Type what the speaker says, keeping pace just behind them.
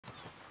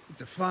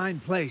It's a fine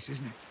place,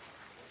 isn't it?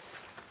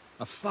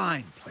 A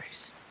fine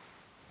place.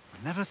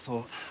 I never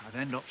thought I'd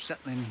end up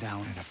settling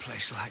down in a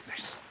place like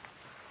this.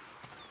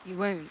 You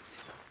won't.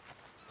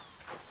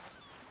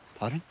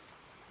 Pardon?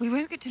 We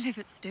won't get to live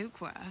at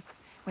Stokeworth.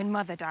 When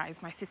Mother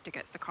dies, my sister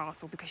gets the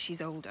castle because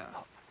she's older.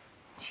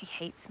 She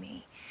hates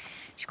me.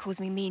 She calls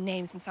me mean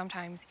names, and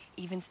sometimes,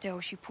 even still,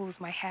 she pulls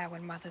my hair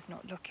when Mother's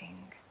not looking.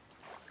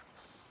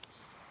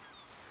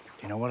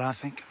 You know what I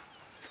think?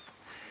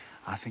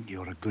 I think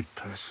you're a good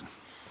person.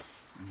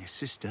 And your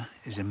sister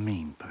is a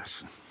mean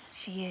person.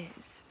 She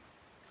is.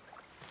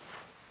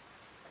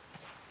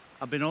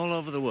 I've been all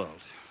over the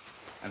world.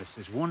 And if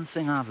there's one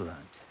thing I've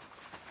learned,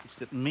 it's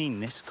that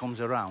meanness comes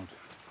around.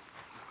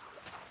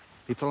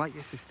 People like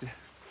your sister,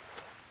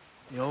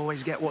 they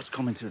always get what's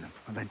coming to them,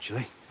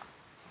 eventually.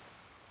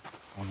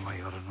 One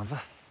way or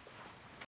another.